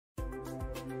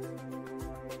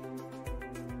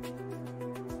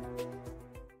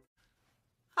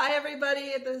Hi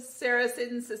everybody at the Sarah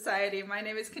Siddons Society. My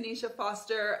name is Kanisha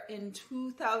Foster. In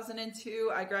 2002,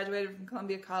 I graduated from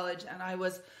Columbia College and I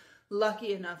was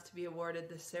lucky enough to be awarded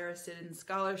the Sarah Siddons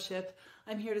Scholarship.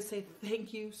 I'm here to say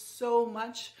thank you so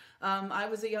much. I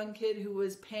was a young kid who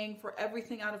was paying for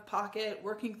everything out of pocket,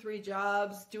 working 3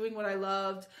 jobs, doing what I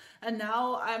loved, and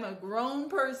now I'm a grown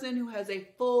person who has a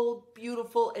full,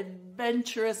 beautiful,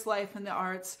 adventurous life in the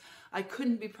arts. I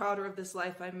couldn't be prouder of this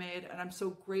life I made, and I'm so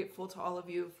grateful to all of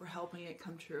you for helping it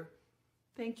come true.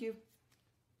 Thank you.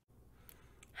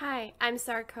 Hi, I'm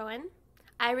Sarah Cohen.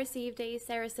 I received a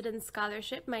Sarah Siddons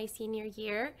Scholarship my senior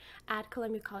year at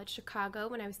Columbia College Chicago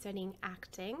when I was studying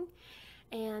acting.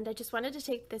 And I just wanted to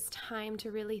take this time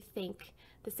to really thank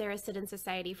the Sarah Siddons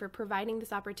Society for providing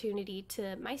this opportunity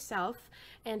to myself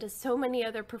and to so many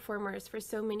other performers for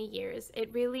so many years. It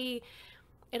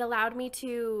allowed me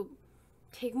to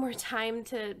take more time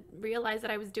to realize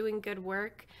that I was doing good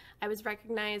work. I was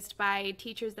recognized by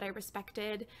teachers that I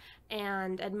respected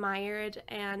and admired,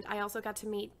 and I also got to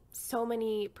meet so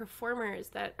many performers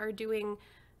that are doing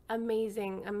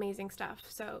amazing, amazing stuff.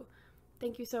 So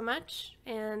thank you so much,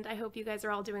 and I hope you guys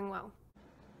are all doing well.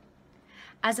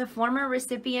 As a former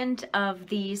recipient of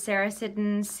the Sarah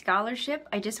Siddons Scholarship,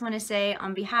 I just want to say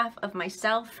on behalf of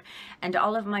myself and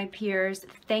all of my peers,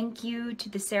 thank you to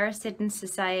the Sarah Siddons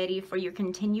Society for your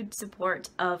continued support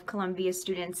of Columbia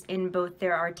students in both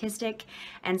their artistic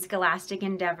and scholastic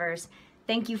endeavors.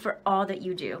 Thank you for all that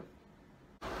you do.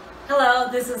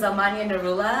 Hello, this is Amanya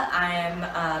Narula. I am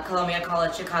a Columbia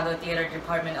College Chicago Theater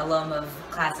Department alum of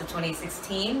class of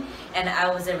 2016, and I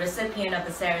was a recipient of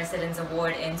the Sarah Siddons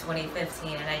Award in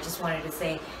 2015, and I just wanted to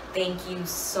say thank you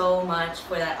so much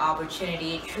for that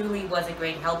opportunity. It truly was a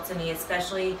great help to me,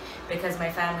 especially because my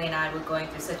family and I were going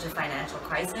through such a financial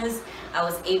crisis. I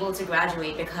was able to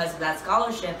graduate because of that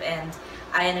scholarship, and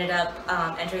I ended up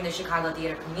entering the Chicago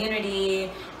theater community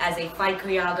as a fight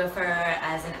choreographer,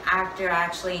 as an actor. I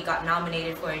actually got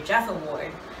nominated for a Jeff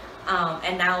Award,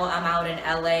 and now I'm out in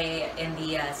LA in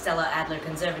the Stella Adler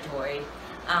Conservatory.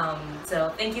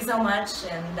 So thank you so much,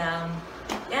 and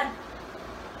yeah.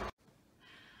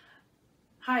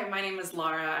 Hi, my name is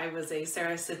Laura. I was a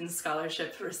Sarah Siddons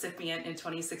Scholarship recipient in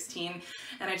 2016,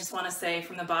 and I just want to say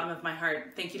from the bottom of my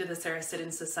heart, thank you to the Sarah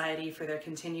Siddons Society for their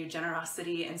continued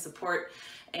generosity and support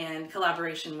and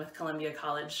collaboration with Columbia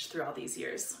College through all these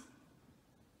years.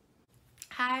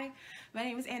 Hi, my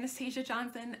name is Anastasia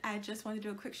Johnson. I just want to do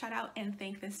a quick shout out and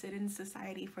thank the Siddons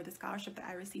Society for the scholarship that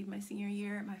I received my senior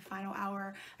year, my final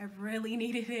hour. I really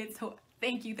needed it, so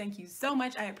thank you so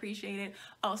much. I appreciate it.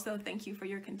 Also, thank you for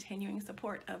your continuing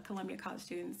support of Columbia College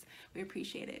students. We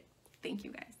appreciate it. Thank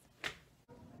you, guys.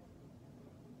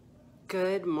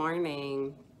 Good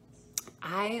morning.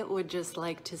 I would just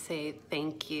like to say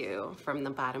thank you from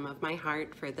the bottom of my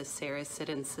heart for the Sarah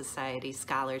Siddons Society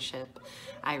Scholarship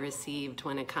I received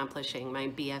when accomplishing my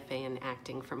BFA in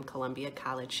acting from Columbia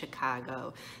College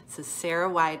Chicago. This is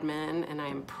Sarah Weidman, and I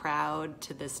am proud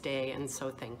to this day and so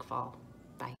thankful.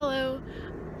 Bye. Hello,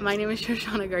 my name is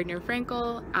Shoshana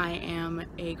Gardner-Frankel. I am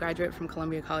a graduate from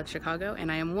Columbia College Chicago,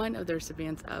 and I am one of the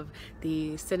recipients of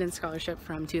the Siddons Scholarship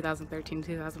from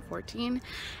 2013-2014.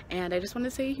 And I just want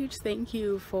to say a huge thank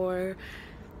you for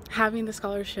having the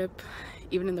scholarship.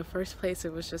 Even in the first place,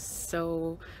 it was just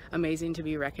so amazing to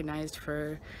be recognized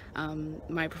for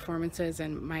my performances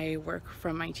and my work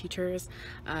from my teachers.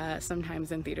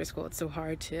 Sometimes in theater school, it's so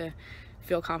hard to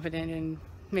feel confident and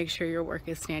make sure your work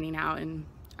is standing out, and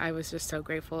I was just so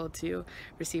grateful to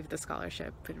receive the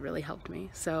scholarship. It really helped me.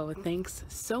 So thanks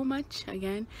so much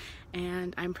again,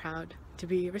 and I'm proud to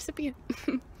be a recipient.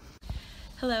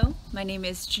 Hello, my name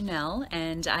is Janelle,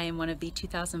 and I am one of the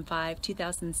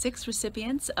 2005-2006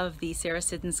 recipients of the Sarah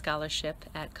Siddons Scholarship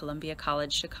at Columbia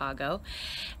College Chicago.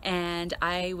 And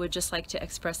I would just like to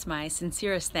express my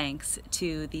sincerest thanks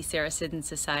to the Sarah Siddons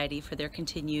Society for their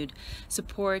continued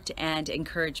support and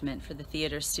encouragement for the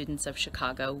theater students of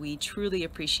Chicago. We truly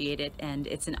appreciate it, and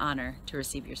it's an honor to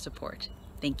receive your support.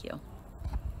 Thank you.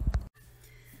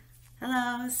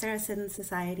 Hello, Sarah Siddons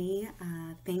Society.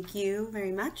 Thank you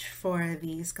very much for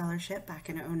the scholarship back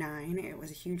in '09. It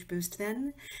was a huge boost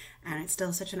then, and it's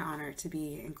still such an honor to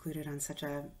be included on such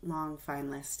a long, fine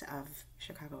list of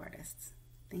Chicago artists.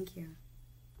 Thank you.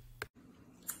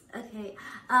 Okay,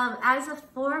 as a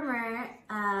former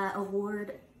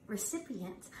award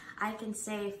recipient, I can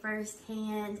say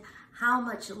firsthand how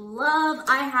much love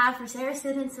I have for Sarah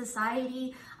Siddons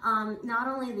Society. Not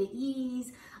only the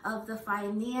ease of the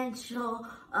financial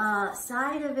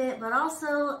side of it, but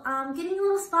also getting a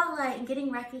little spotlight and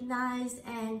getting recognized,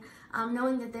 and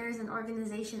knowing that there's an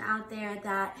organization out there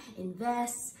that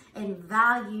invests and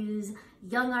values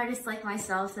young artists like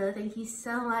myself. So thank you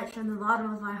so much from the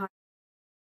bottom of my heart.